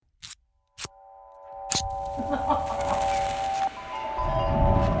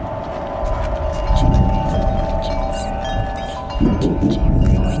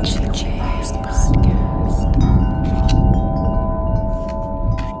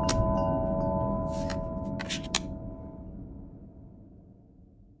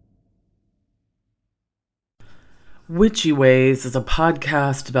Witchy Ways is a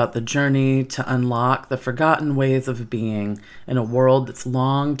podcast about the journey to unlock the forgotten ways of being in a world that's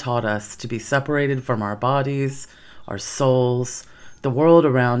long taught us to be separated from our bodies, our souls, the world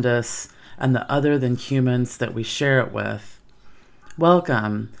around us, and the other than humans that we share it with.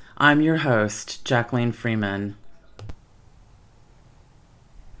 Welcome. I'm your host, Jacqueline Freeman.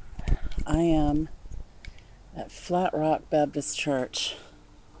 I am at Flat Rock Baptist Church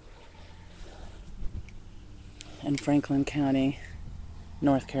in Franklin County,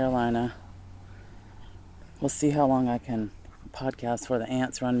 North Carolina. We'll see how long I can podcast before the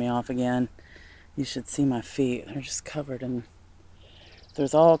ants run me off again. You should see my feet. They're just covered in...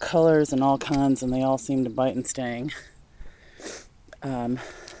 There's all colors and all kinds, and they all seem to bite and sting. I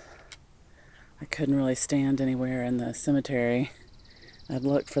couldn't really stand anywhere in the cemetery. I'd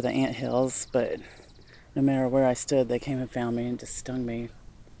looked for the ant hills, but no matter where I stood, they came and found me and just stung me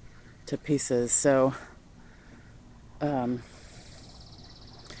to pieces. So as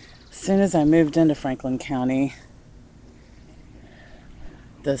soon as I moved into Franklin County,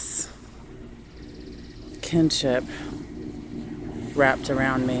 this kinship wrapped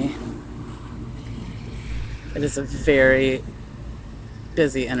around me. It is a very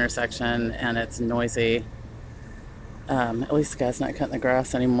busy intersection and it's noisy. At least the guy's not cutting the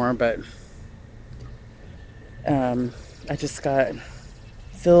grass anymore, but I just got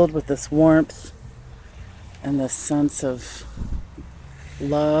filled with this warmth and this sense of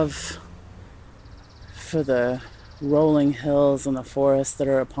love for the rolling hills and the forests that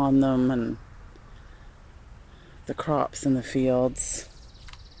are upon them and the crops in the fields.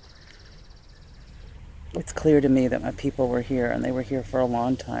 It's clear to me that my people were here, and they were here for a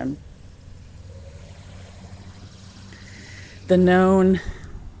long time. The known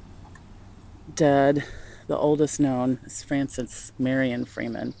dead, the oldest known, is Francis Marion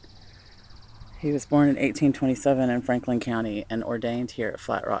Freeman. He was born in 1827 in Franklin County and ordained here at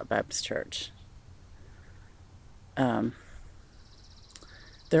Flat Rock Baptist Church. There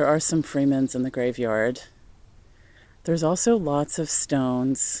are some Freemans in the graveyard. There's also lots of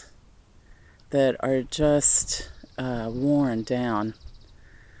stones that are just worn down.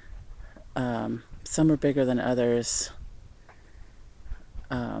 Some are bigger than others.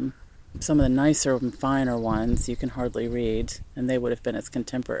 Some of the nicer and finer ones you can hardly read, and they would have been his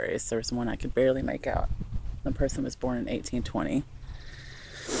contemporaries. There was one I could barely make out. The person was born in 1820.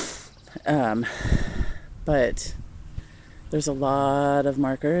 But there's a lot of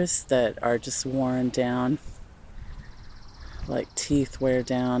markers that are just worn down, like teeth wear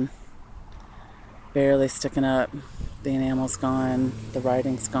down, barely sticking up. The enamel's gone, the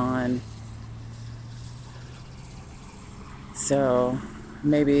writing's gone. So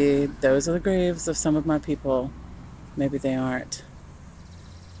maybe those are the graves of some of my people. Maybe they aren't.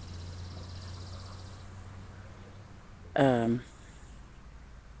 And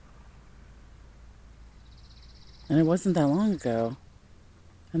it wasn't that long ago,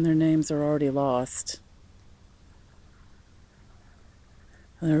 and their names are already lost.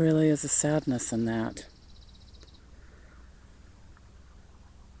 And there really is a sadness in that.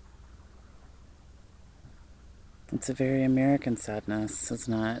 It's a very American sadness,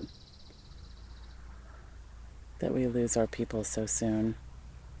 isn't it? That we lose our people so soon.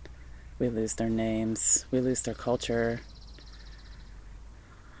 We lose their names. We lose their culture.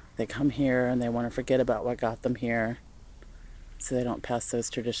 They come here and they want to forget about what got them here, so they don't pass those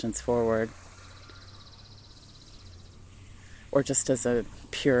traditions forward. Or just as a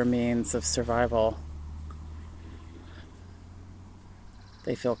pure means of survival.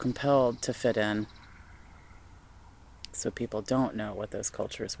 They feel compelled to fit in, so people don't know what those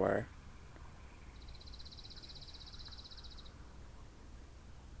cultures were.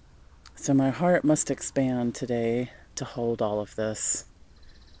 So my heart must expand today to hold all of this.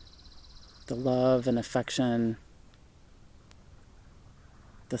 The love and affection,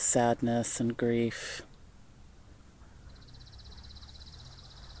 the sadness and grief,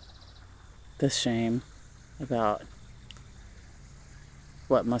 the shame about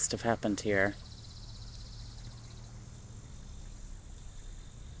what must have happened here.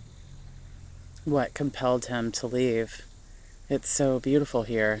 What compelled him to leave? It's so beautiful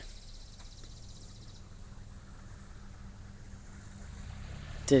here.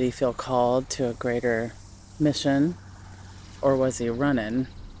 Did he feel called to a greater mission, or was he running?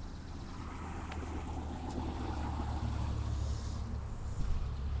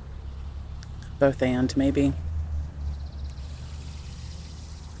 both and maybe.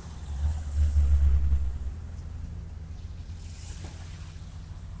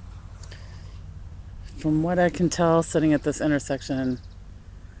 From what I can tell, sitting at this intersection,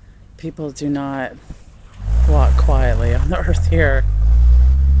 people do not walk quietly on the earth here.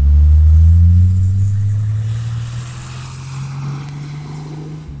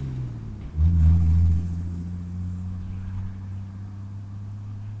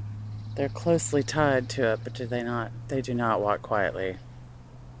 They're closely tied to it, but they do not walk quietly.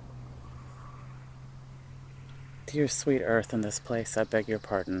 Dear sweet earth in this place, I beg your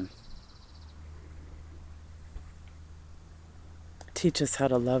pardon. Teach us how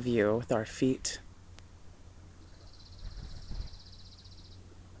to love you with our feet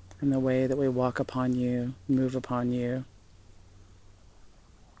and the way that we walk upon you, move upon you.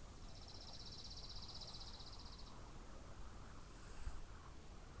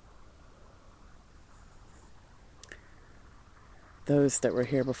 Those that were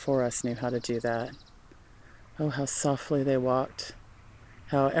here before us knew how to do that. Oh, how softly they walked,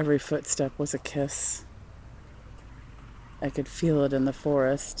 how every footstep was a kiss. I could feel it in the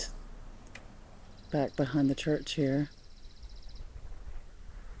forest, back behind the church here.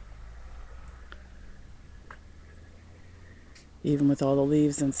 Even with all the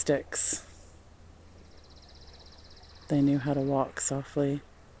leaves and sticks, they knew how to walk softly.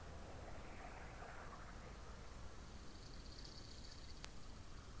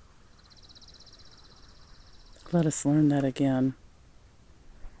 Let us learn that again.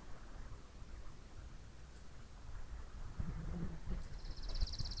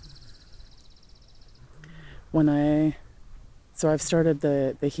 So I've started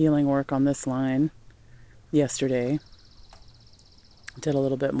the healing work on this line yesterday. Did a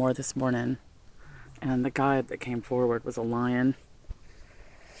little bit more this morning. And the guide that came forward was a lion.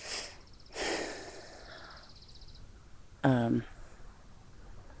 My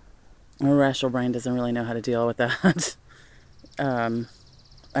rational brain doesn't really know how to deal with that. And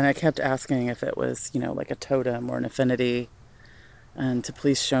I kept asking if it was, like a totem or an affinity, and to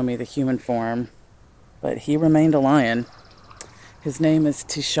please show me the human form. But he remained a lion. His name is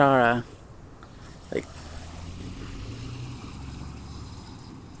Tishara.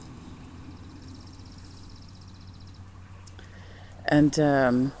 And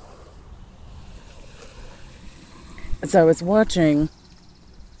as I was watching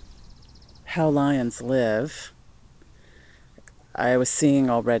how lions live, I was seeing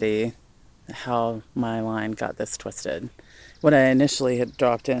already how my line got this twisted. When I initially had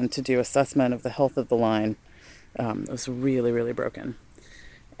dropped in to do assessment of the health of the line, it was really, really broken.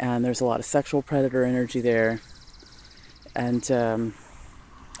 And there's a lot of sexual predator energy there. And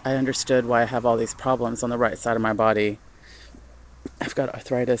I understood why I have all these problems on the right side of my body. I've got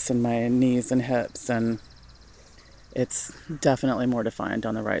arthritis in my knees and hips, and it's definitely more defined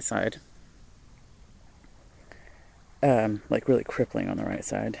on the right side. Like really crippling on the right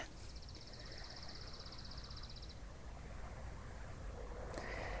side.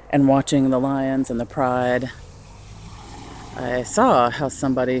 And watching the lions and the pride, I saw how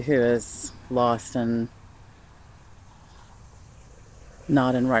somebody who is lost and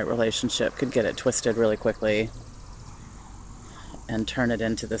not in right relationship could get it twisted really quickly and turn it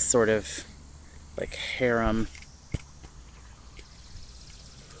into this sort of like harem,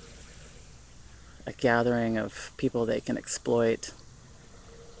 a gathering of people they can exploit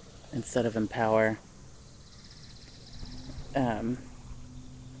instead of empower.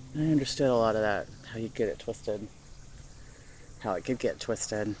 I understood a lot of that, how you get it twisted, how it could get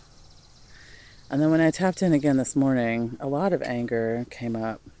twisted. And then when I tapped in again this morning, a lot of anger came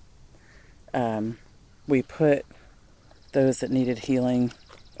up. We put those that needed healing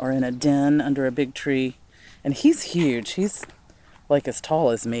are in a den under a big tree, and he's huge. He's like as tall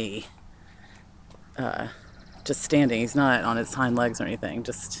as me, just standing. He's not on his hind legs or anything,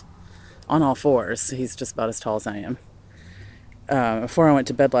 just on all fours. He's just about as tall as I am. Before I went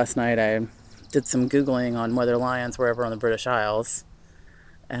to bed last night, I did some Googling on whether lions were ever on the British Isles,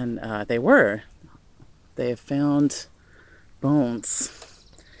 and they were. They have found bones,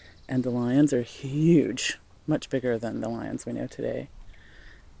 and the lions are huge, much bigger than the lions we know today.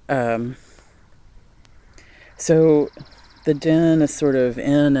 So the den is sort of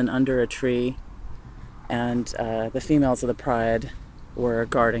in and under a tree, and the females of the pride were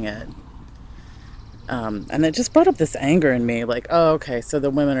guarding it. And it just brought up this anger in me, like, oh, okay, so the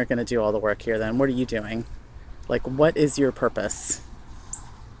women are going to do all the work here then. What are you doing? Like, what is your purpose?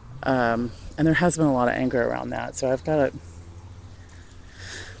 And there has been a lot of anger around that. So I've got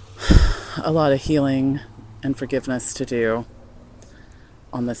a lot of healing and forgiveness to do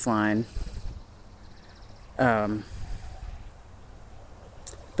on this line.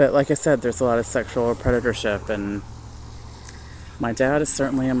 But like I said, there's a lot of sexual predatorship, and my dad is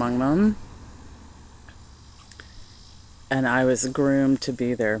certainly among them. And I was groomed to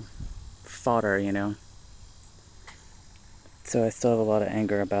be their fodder, you know. So I still have a lot of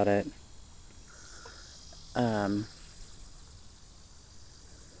anger about it.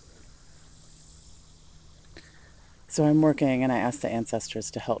 So I'm working, and I asked the ancestors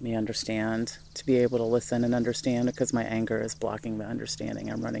to help me understand, to be able to listen and understand, because my anger is blocking the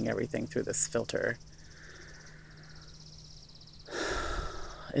understanding. I'm running everything through this filter.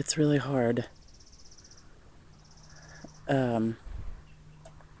 It's really hard. And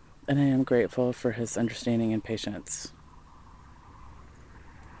I am grateful for his understanding and patience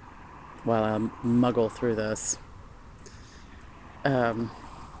while I muggle through this.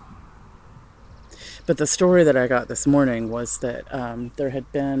 But the story that I got this morning was that there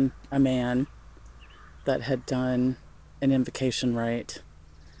had been a man that had done an invocation rite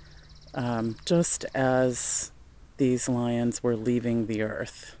just as these lions were leaving the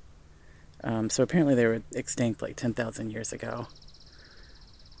earth. So apparently they were extinct like 10,000 years ago.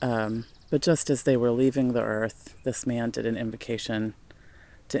 But just as they were leaving the earth, this man did an invocation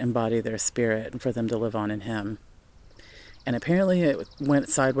to embody their spirit and for them to live on in him. And apparently it went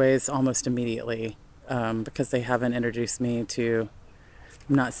sideways almost immediately, because they haven't introduced me to,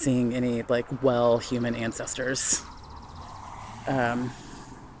 I'm not seeing any human ancestors. And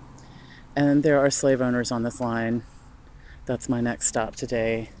there are slave owners on this line. That's my next stop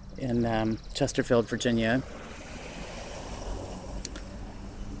today in Chesterfield, Virginia.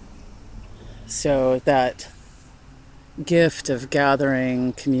 So that gift of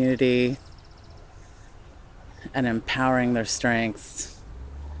gathering community and empowering their strengths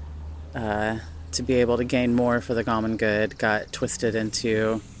to be able to gain more for the common good got twisted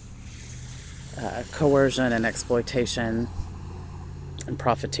into coercion and exploitation and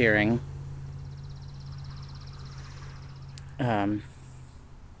profiteering. And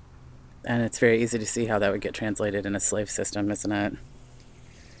it's very easy to see how that would get translated in a slave system, isn't it?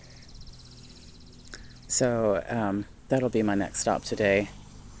 So that'll be my next stop today.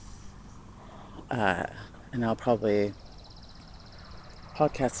 And I'll probably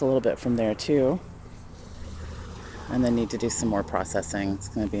podcast a little bit from there too. And then need to do some more processing. It's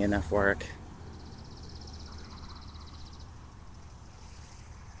going to be enough work.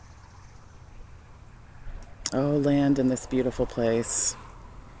 Oh, land in this beautiful place.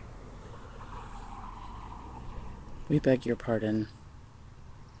 We beg your pardon.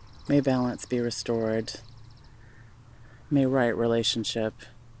 May balance be restored. May right relationship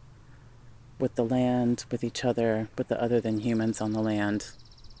with the land, with each other, with the other than humans on the land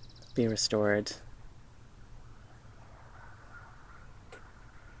be restored.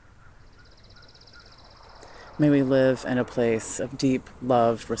 May we live in a place of deep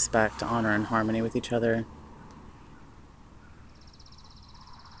love, respect, honor, and harmony with each other.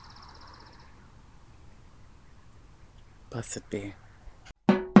 Blessed be.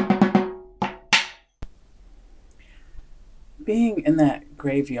 Being in that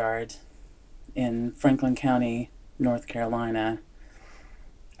graveyard in Franklin County, North Carolina,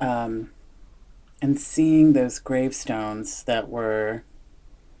 and seeing those gravestones that were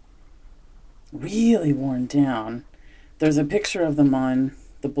really worn down. There's a picture of them on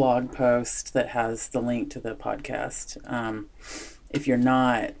the blog post that has the link to the podcast. If you're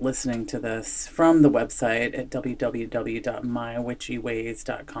not listening to this from the website at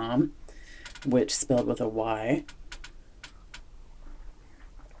www.mywitchyways.com, witch spelled with a Y,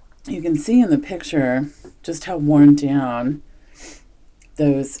 you can see in the picture just how worn down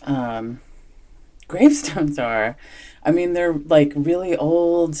those gravestones are. I mean, they're like really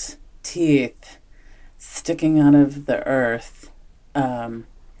old teeth sticking out of the earth.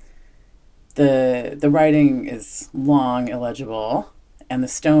 The writing is long, illegible, and the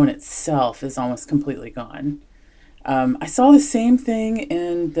stone itself is almost completely gone. I saw the same thing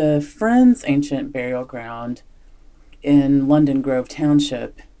in the Friends ancient burial ground in London Grove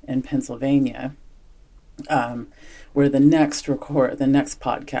Township in Pennsylvania, where the next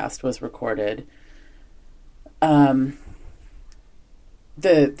podcast was recorded. The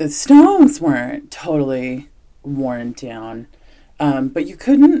stones weren't totally worn down, but you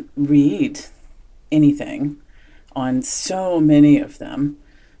couldn't read anything on so many of them.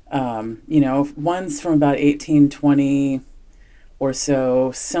 One's from about 1820 or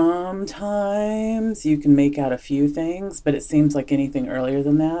so. Sometimes you can make out a few things, but it seems like anything earlier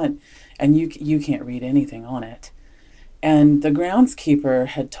than that, and you can't read anything on it. And the groundskeeper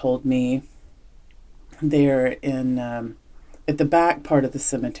had told me there in at the back part of the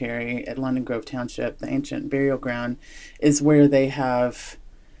cemetery at London Grove Township, the ancient burial ground, is where they have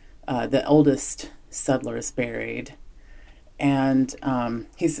the oldest settlers buried. And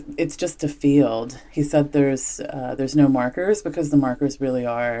it's just a field. He said there's no markers because the markers really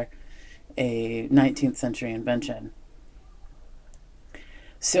are a 19th century invention.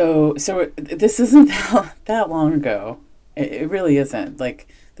 So this isn't that long ago. It really isn't. Like,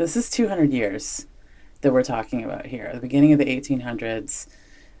 this is 200 years that we're talking about here, the beginning of the 1800s,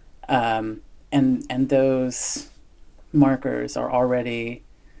 and those markers are already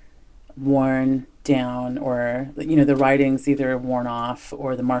worn down, or the writing's either worn off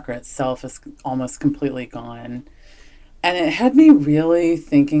or the marker itself is almost completely gone. And it had me really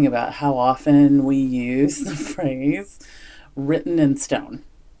thinking about how often we use the phrase written in stone.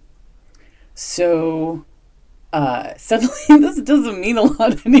 So suddenly this doesn't mean a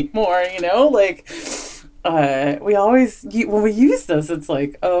lot anymore, like we always, when we use this, it's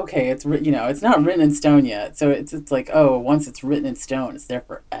like, oh, okay, it's it's not written in stone yet. So it's like, oh, once it's written in stone, it's there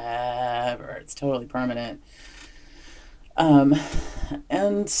forever. It's totally permanent. And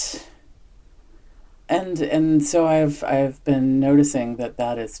so I've been noticing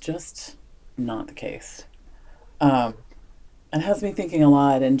that is just not the case. It has me thinking a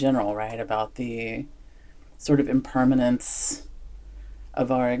lot in general, right, about the sort of impermanence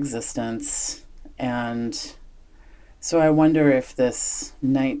of our existence. And so I wonder if this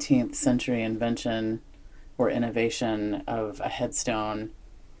 19th century invention or innovation of a headstone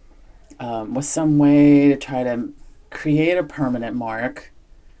was some way to try to create a permanent mark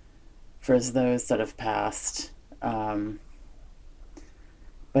for those that have passed. But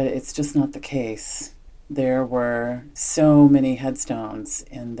it's just not the case. There were so many headstones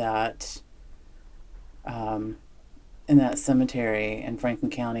in that cemetery in Franklin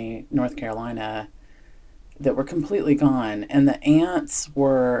County, North Carolina, that were completely gone. And the ants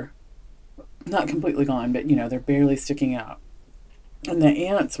were not completely gone, but they're barely sticking out. And the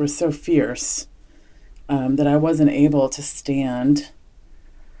ants were so fierce that I wasn't able to stand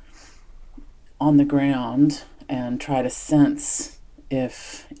on the ground and try to sense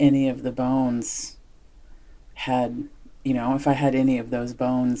if any of the bones had, if I had any of those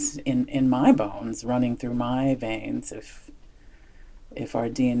bones in my bones running through my veins, if our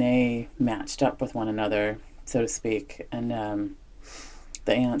DNA matched up with one another, so to speak. And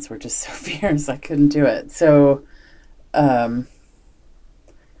the ants were just so fierce, I couldn't do it. So I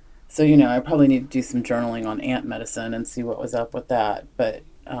probably need to do some journaling on ant medicine and see what was up with that. But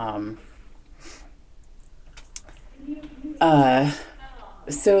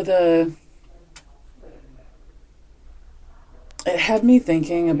it had me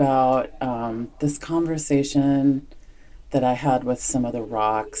thinking about this conversation that I had with some of the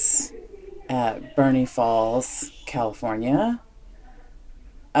rocks at Burney Falls, California.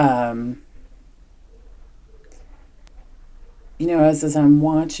 As I'm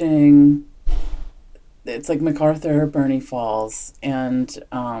watching, it's like MacArthur, Burney Falls, and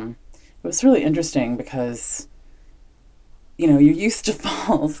it was really interesting because you're used to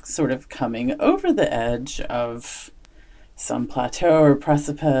falls sort of coming over the edge of some plateau or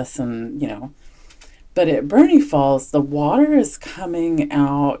precipice, and but at Burney Falls, the water is coming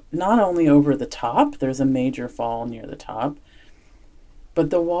out not only over the top, there's a major fall near the top, but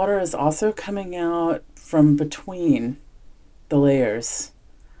the water is also coming out from between the layers.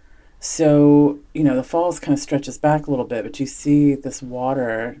 So the falls kind of stretches back a little bit, but you see this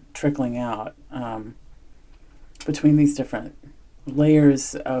water trickling out between these different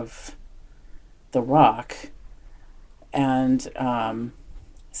layers of the rock. And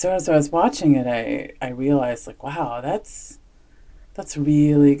so as I was watching it, I realized, like, wow, that's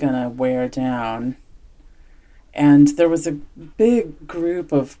really gonna wear down. And there was a big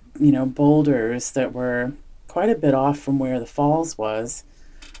group of boulders that were quite a bit off from where the falls was.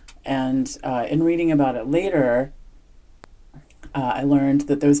 And in reading about it later, I learned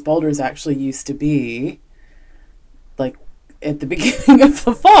that those boulders actually used to be like at the beginning of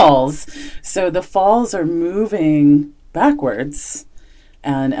the falls. So the falls are moving backwards,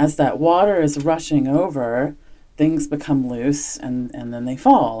 and as that water is rushing over, things become loose, and then they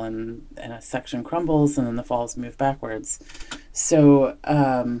fall, and a section crumbles, and then the falls move backwards. So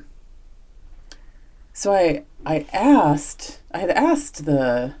I had asked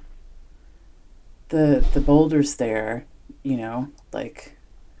the boulders there, like,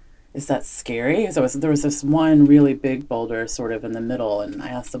 is that scary? So there was this one really big boulder sort of in the middle, and I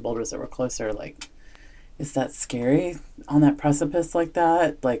asked the boulders that were closer, like, is that scary on that precipice like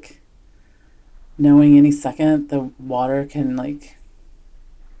that? Like, knowing any second the water can, like,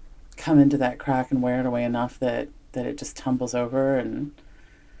 come into that crack and wear it away enough that that it just tumbles over, and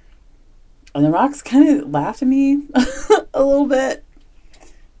the rocks kind of laughed at me a little bit.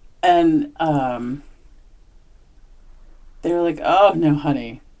 And they were like, oh, no,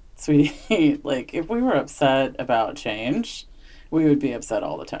 honey, sweetie. Like, if we were upset about change, we would be upset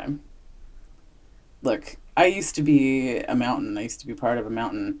all the time. Look, I used to be a mountain. I used to be part of a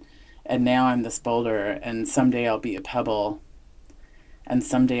mountain. And now I'm this boulder. And someday I'll be a pebble. And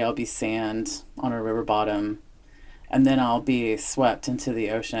someday I'll be sand on a river bottom. And then I'll be swept into the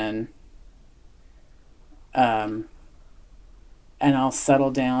ocean. And I'll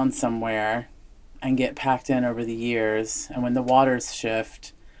settle down somewhere and get packed in over the years. And when the waters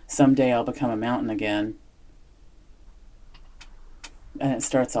shift, someday I'll become a mountain again. And it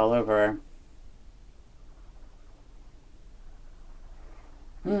starts all over.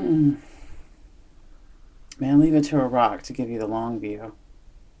 Man, leave it to a rock to give you the long view,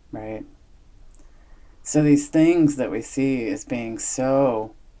 right? So these things that we see as being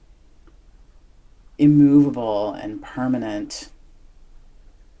so immovable and permanent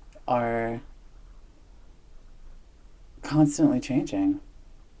are constantly changing.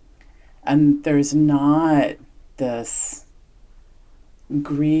 And there's not this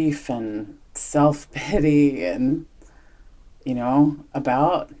grief and self-pity and,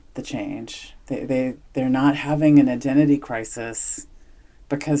 about the change. They're not having an identity crisis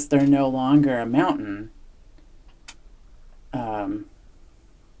because they're no longer a mountain.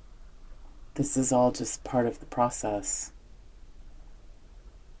 This is all just part of the process.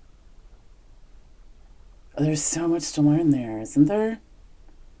 There's so much to learn there, isn't there?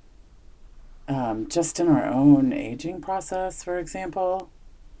 Just in our own aging process, for example.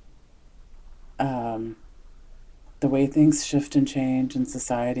 The way things shift and change in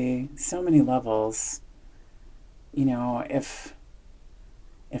society, so many levels. If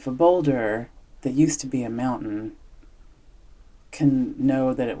a boulder that used to be a mountain can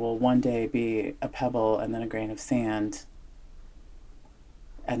know that it will one day be a pebble and then a grain of sand,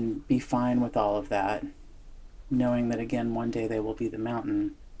 and be fine with all of that, knowing that again one day they will be the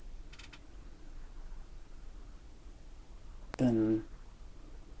mountain, then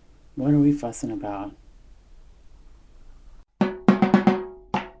what are we fussing about?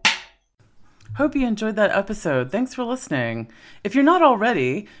 Hope you enjoyed that episode. Thanks for listening. If you're not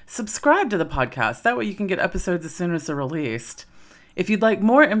already, subscribe to the podcast. That way you can get episodes as soon as they're released. If you'd like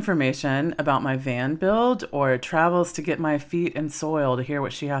more information about my van build or travels to get my feet in soil to hear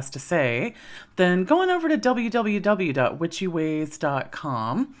what she has to say, then go on over to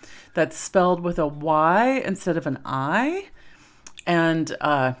www.witchyways.com. That's spelled with a Y instead of an I. And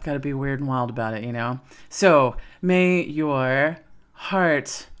gotta be weird and wild about it, So may your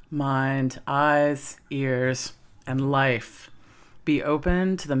heart, mind, eyes, ears, and life be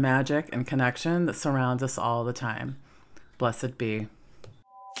open to the magic and connection that surrounds us all the time. Blessed be.